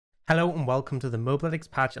Hello and welcome to the Mobalytics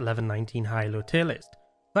patch 11.19 High Elo tier list.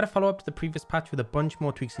 We've got to follow up to the previous patch with a bunch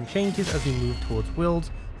more tweaks and changes as we move towards Worlds.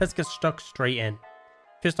 Let's get stuck straight in.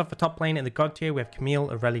 First off, the top lane in the God tier we have Camille,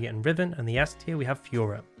 Aurelia and Riven, and the S tier we have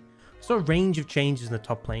Fiora. So a range of changes in the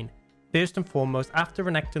top lane. First and foremost, after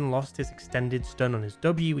Renekton lost his extended stun on his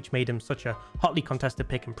W, which made him such a hotly contested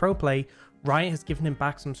pick in pro play, Riot has given him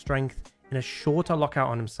back some strength in a shorter lockout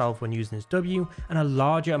on himself when using his W, and a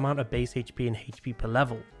larger amount of base HP and HP per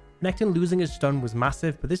level. Renekton losing his stun was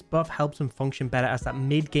massive, but this buff helps him function better as that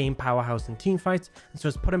mid-game powerhouse in teamfights, and so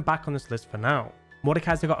has put him back on this list for now.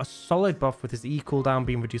 Mordekaiser got a solid buff with his E cooldown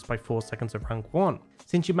being reduced by 4 seconds of rank 1.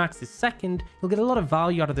 Since you max his second, you'll get a lot of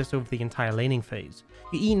value out of this over the entire laning phase.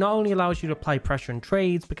 Your E not only allows you to apply pressure in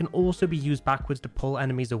trades, but can also be used backwards to pull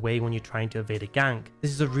enemies away when you're trying to evade a gank.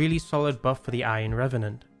 This is a really solid buff for the Iron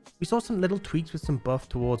Revenant. We saw some little tweaks with some buff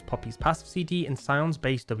towards Poppy's passive CD and Sion's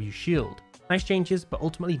base W shield. Nice changes, but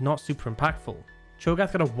ultimately not super impactful.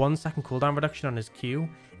 Cho'Gath got a 1 second cooldown reduction on his Q.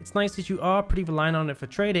 It's nice as you are pretty reliant on it for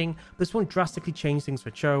trading, but this won't drastically change things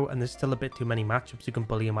for Cho, and there's still a bit too many matchups you can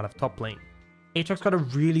bully him out of top lane. Aatrox got a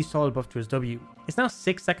really solid buff to his W. It's now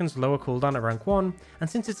 6 seconds lower cooldown at rank 1, and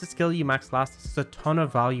since it's a skill you max last, this is a ton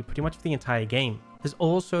of value pretty much for the entire game. There's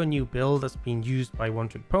also a new build that's been used by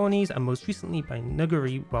one-trick ponies, and most recently by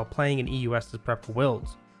Nuguri while playing in EUS as prep for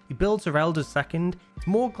Worlds. You build Zerelda's second. It's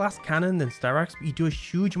more glass cannon than Sterak's, but you do a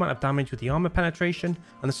huge amount of damage with the armor penetration,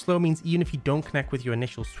 and the slow means even if you don't connect with your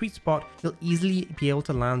initial sweet spot, you'll easily be able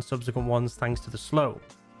to land subsequent ones thanks to the slow.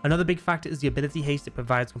 Another big factor is the ability haste it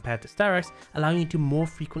provides compared to Sterak's, allowing you to more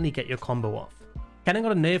frequently get your combo off. Kennen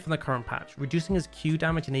got a nerf in the current patch, reducing his Q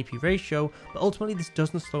damage and AP ratio, but ultimately this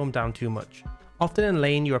doesn't slow him down too much. Often in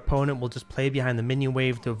lane, your opponent will just play behind the minion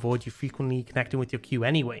wave to avoid you frequently connecting with your Q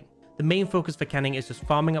anyway. The main focus for Kennen is just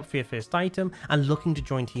farming up for your first item and looking to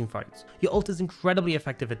join teamfights. Your ult is incredibly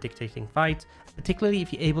effective at dictating fights, particularly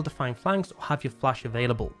if you're able to find flanks or have your flash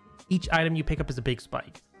available. Each item you pick up is a big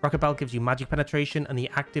spike. Rocket Belt gives you magic penetration and the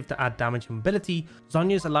active to add damage and mobility,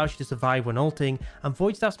 Zhonya's allows you to survive when ulting, and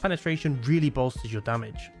Void Staff's penetration really bolsters your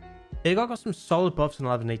damage. Urgot got some solid buffs in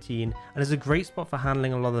 11.18 and is a great spot for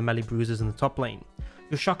handling a lot of the melee bruisers in the top lane.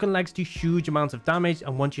 Your shotgun legs do huge amounts of damage,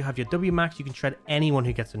 and once you have your W max you can shred anyone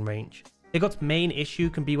who gets in range. Urgot's main issue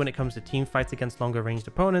can be when it comes to team fights against longer ranged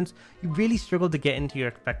opponents, you really struggle to get into your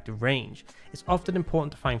effective range. It's often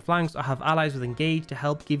important to find flanks or have allies with engage to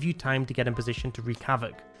help give you time to get in position to wreak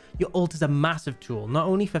havoc. Your ult is a massive tool, not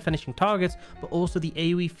only for finishing targets, but also the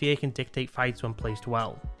AoE fear can dictate fights when placed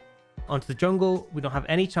well. Onto the jungle, we don't have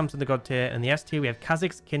any champs in the God tier, and the S tier we have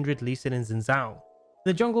Kha'Zix, Kindred, Lee Sin and Xin Zhao. In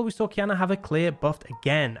the jungle, we saw Qiyana have a clear buffed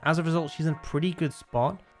again. As a result, she's in a pretty good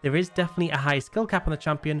spot. There is definitely a high skill cap on the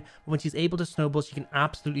champion, but when she's able to snowball, she can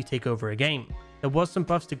absolutely take over a game. There was some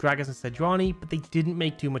buffs to Gragas and Sejuani, but they didn't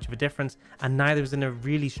make too much of a difference, and neither is in a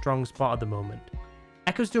really strong spot at the moment.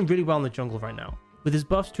 Echo's doing really well in the jungle right now. With his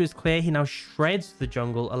buffs to his clear, he now shreds the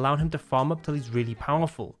jungle, allowing him to farm up till he's really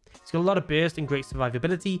powerful. He's got a lot of burst and great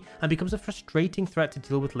survivability, and becomes a frustrating threat to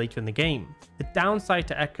deal with later in the game. The downside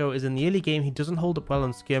to Echo is in the early game he doesn't hold up well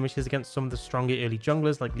on skirmishes against some of the stronger early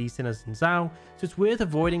junglers like Lee Sin and Xin Zhao, so it's worth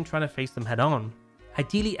avoiding trying to face them head on.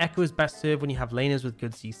 Ideally, Echo is best served when you have laners with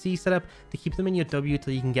good CC setup to keep them in your W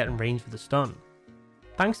till you can get in range for the stun.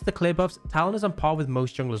 Thanks to the clear buffs, Talon is on par with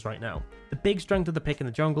most junglers right now. The big strength of the pick in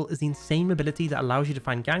the jungle is the insane mobility that allows you to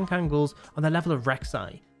find gank angles on the level of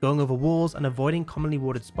Rek'Sai, going over walls and avoiding commonly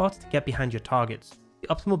warded spots to get behind your targets. The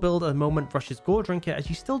optimal build at the moment rushes Gore Drinker as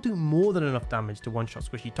you still do more than enough damage to one-shot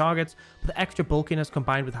squishy targets, but the extra bulkiness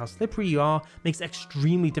combined with how slippery you are makes it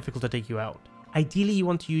extremely difficult to take you out. Ideally, you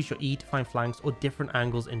want to use your E to find flanks or different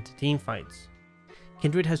angles into teamfights.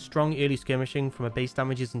 Kindred has strong early skirmishing from her base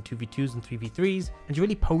damages in 2v2s and 3v3s, and is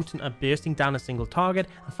really potent at bursting down a single target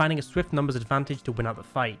and finding a swift numbers advantage to win out the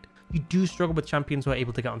fight. You do struggle with champions who are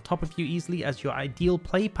able to get on top of you easily, as your ideal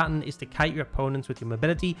play pattern is to kite your opponents with your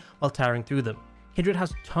mobility while tearing through them. Kindred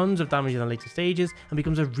has tons of damage in the later stages and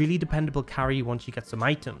becomes a really dependable carry once you get some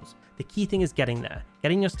items. The key thing is getting there,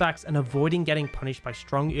 getting your stacks and avoiding getting punished by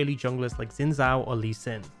strong early junglers like Xin Zhao or Lee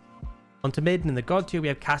Sin. Onto mid, and in the God tier we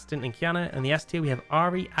have Kastan and Qiyana, and the S tier we have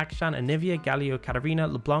Ahri, Akshan, Anivia, Galio, Katarina,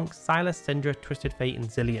 LeBlanc, Sylas, Syndra, Twisted Fate and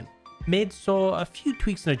Zillion. Mid saw a few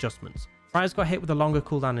tweaks and adjustments. Ryze got hit with a longer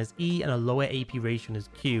cooldown on his E and a lower AP ratio on his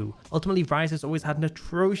Q. Ultimately, Ryze has always had an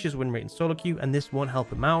atrocious win rate in solo queue, and this won't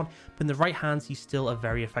help him out, but in the right hands he's still a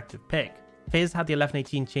very effective pick. FaZe had the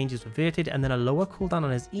 11.18 changes reverted and then a lower cooldown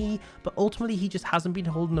on his E, but ultimately he just hasn't been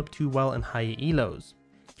holding up too well in higher elos.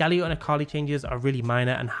 Galio and Akali changes are really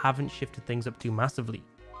minor and haven't shifted things up too massively.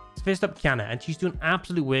 So first up, Kiana, and she's doing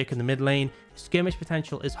absolute work in the mid lane. Her skirmish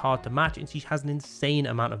potential is hard to match and she has an insane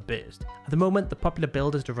amount of burst. At the moment, the popular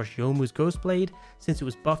build is to rush Youmuu's Ghostblade. Since it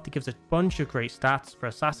was buffed, it gives a bunch of great stats for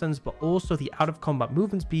assassins, but also the out of combat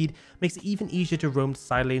movement speed makes it even easier to roam to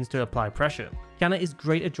side lanes to apply pressure. Kiana is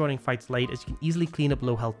great at joining fights late as you can easily clean up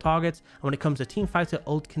low health targets, and when it comes to team fights, her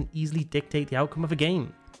ult can easily dictate the outcome of a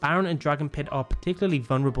game. Baron and Dragon Pit are particularly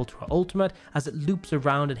vulnerable to her ultimate as it loops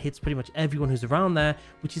around and hits pretty much everyone who's around there,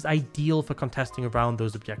 which is ideal for contesting around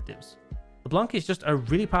those objectives. LeBlanc is just a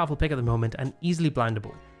really powerful pick at the moment and easily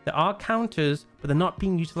blindable. There are counters, but they're not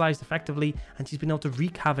being utilized effectively, and she's been able to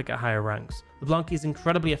wreak havoc at higher ranks. LeBlanc is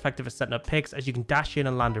incredibly effective at setting up picks as you can dash in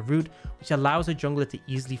and land a root, which allows a jungler to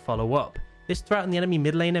easily follow up. This threat on the enemy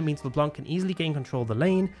mid laner means LeBlanc can easily gain control of the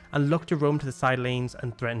lane and look to roam to the side lanes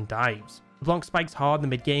and threaten dives. LeBlanc spikes hard in the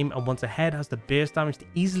mid game and once ahead has the burst damage to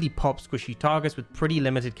easily pop squishy targets with pretty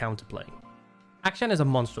limited counterplay. Akshan is a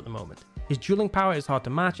monster at the moment. His dueling power is hard to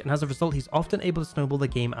match and as a result he's often able to snowball the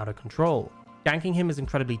game out of control. Ganking him is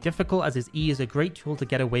incredibly difficult as his E is a great tool to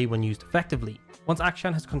get away when used effectively. Once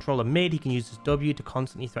Akshan has control of mid, he can use his W to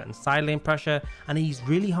constantly threaten side lane pressure, and he's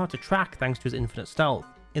really hard to track thanks to his infinite stealth.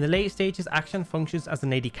 In the later stages, Akshan functions as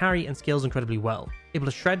an AD carry and scales incredibly well, able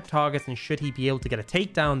to shred targets, and should he be able to get a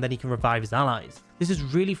takedown, then he can revive his allies. This is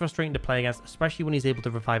really frustrating to play against, especially when he's able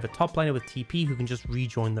to revive a top laner with TP who can just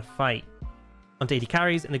rejoin the fight. On to AD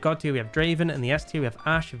carries, in the God tier we have Draven, and the S tier we have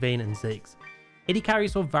Ashe, Vayne and Ziggs. AD carry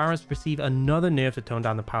saw Varus receive another nerf to tone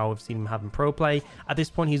down the power we've seen him have in pro play. At this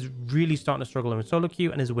point he's really starting to struggle in solo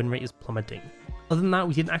queue and his win rate is plummeting. Other than that,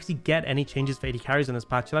 we didn't actually get any changes for AD carries in this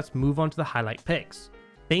patch, so let's move on to the highlight picks.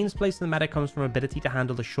 Vayne's place in the meta comes from ability to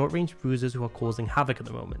handle the short range bruisers who are causing havoc at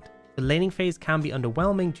the moment. The laning phase can be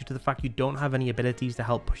underwhelming due to the fact you don't have any abilities to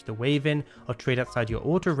help push the wave in or trade outside your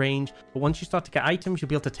auto range, but once you start to get items you'll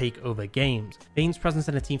be able to take over games. Vayne's presence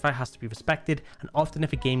in a teamfight has to be respected, and often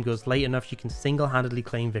if a game goes late enough she can single-handedly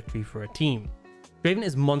claim victory for a team. Draven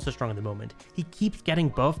is monster strong at the moment. He keeps getting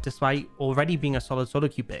buffed despite already being a solid solo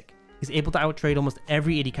queue pick. He's able to outtrade almost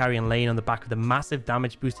every AD carry in lane on the back of the massive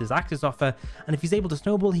damage boost his axes offer, and if he's able to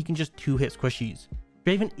snowball he can just 2-hit squishies.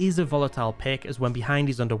 Draven is a volatile pick as when behind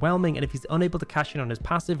he's underwhelming, and if he's unable to cash in on his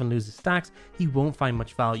passive and lose his stacks, he won't find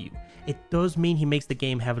much value. It does mean he makes the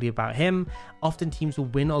game heavily about him. Often teams will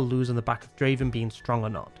win or lose on the back of Draven being strong or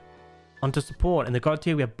not. Onto support. In the God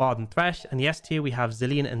tier we have Bard and Thresh, and the S tier we have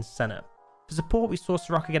Zillion and Senna. For support we saw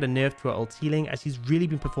Soraka get a nerf to her ult healing as he's really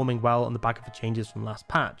been performing well on the back of the changes from last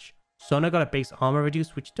patch. Sona got a base armor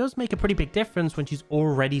reduced, which does make a pretty big difference when she's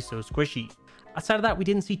already so squishy. Outside of that, we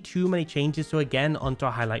didn't see too many changes, so again, onto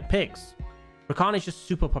our highlight picks. Rakan is just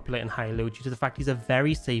super popular in High Elo due to the fact he's a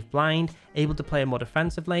very safe blind, able to play a more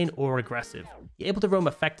defensive lane or aggressive. You're able to roam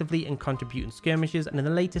effectively and contribute in skirmishes, and in the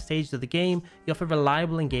later stages of the game, you offer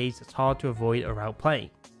reliable engage that's hard to avoid or outplay.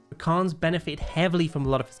 Rakan's benefited heavily from a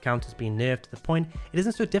lot of his counters being nerfed to the point it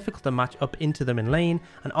isn't so difficult to match up into them in lane,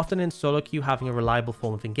 and often in solo queue having a reliable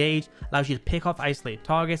form of engage allows you to pick off isolated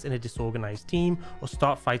targets in a disorganized team or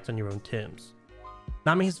start fights on your own terms.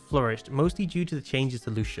 Nami has flourished, mostly due to the changes to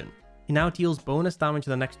Lucian. He now deals bonus damage to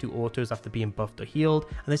the next two autos after being buffed or healed,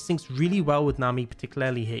 and this syncs really well with Nami,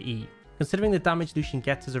 particularly her E. Considering the damage Lucian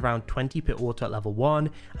gets is around 20 per auto at level 1,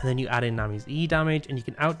 and then you add in Nami's E damage and you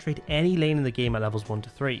can outtrade any lane in the game at levels 1 to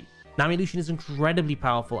 3. Nami Lucian is incredibly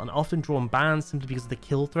powerful and often drawn bans simply because of the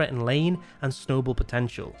kill threat in lane and snowball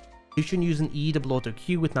potential. Lucian using E double auto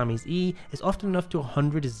Q with Nami's E is often enough to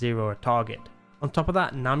 100-0 a target. On top of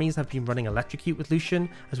that, Nami's have been running Electrocute with Lucian,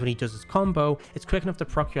 as when he does his combo, it's quick enough to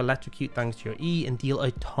proc your Electrocute thanks to your E and deal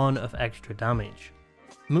a ton of extra damage.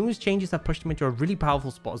 Moon's changes have pushed him into a really powerful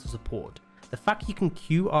spot as a support. The fact you can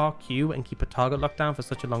QRQ and keep a target locked down for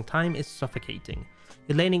such a long time is suffocating.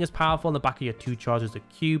 Your laning is powerful on the back of your 2 charges of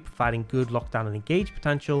Q, providing good lockdown and engage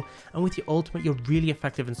potential, and with your ultimate you're really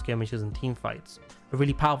effective in skirmishes and teamfights. A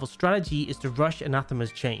really powerful strategy is to rush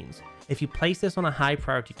Anathema's chains. If you place this on a high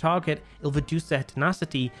priority target, it'll reduce their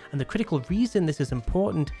tenacity, and the critical reason this is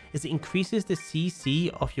important is it increases the CC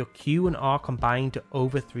of your Q and R combined to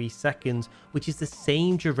over 3 seconds, which is the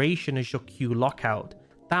same duration as your Q lockout.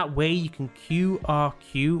 That way you can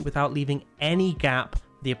QRQ without leaving any gap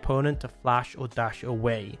for the opponent to flash or dash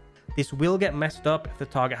away. This will get messed up if the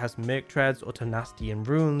target has Merc Treads or Tenacity and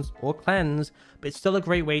Runes or Cleanse, but it's still a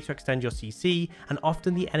great way to extend your CC, and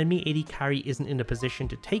often the enemy AD carry isn't in a position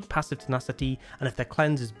to take passive Tenacity, and if their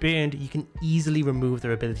Cleanse is burned, you can easily remove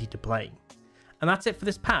their ability to play. And that's it for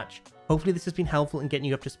this patch. Hopefully this has been helpful in getting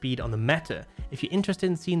you up to speed on the meta. If you're interested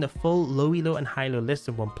in seeing the full low elo and high elo lists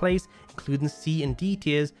in one place, including C and D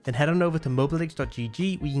tiers, then head on over to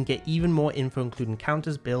mobalytics.gg where you can get even more info including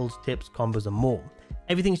counters, builds, tips, combos and more.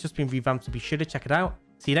 Everything's just been revamped, so be sure to check it out.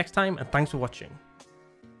 See you next time, and thanks for watching.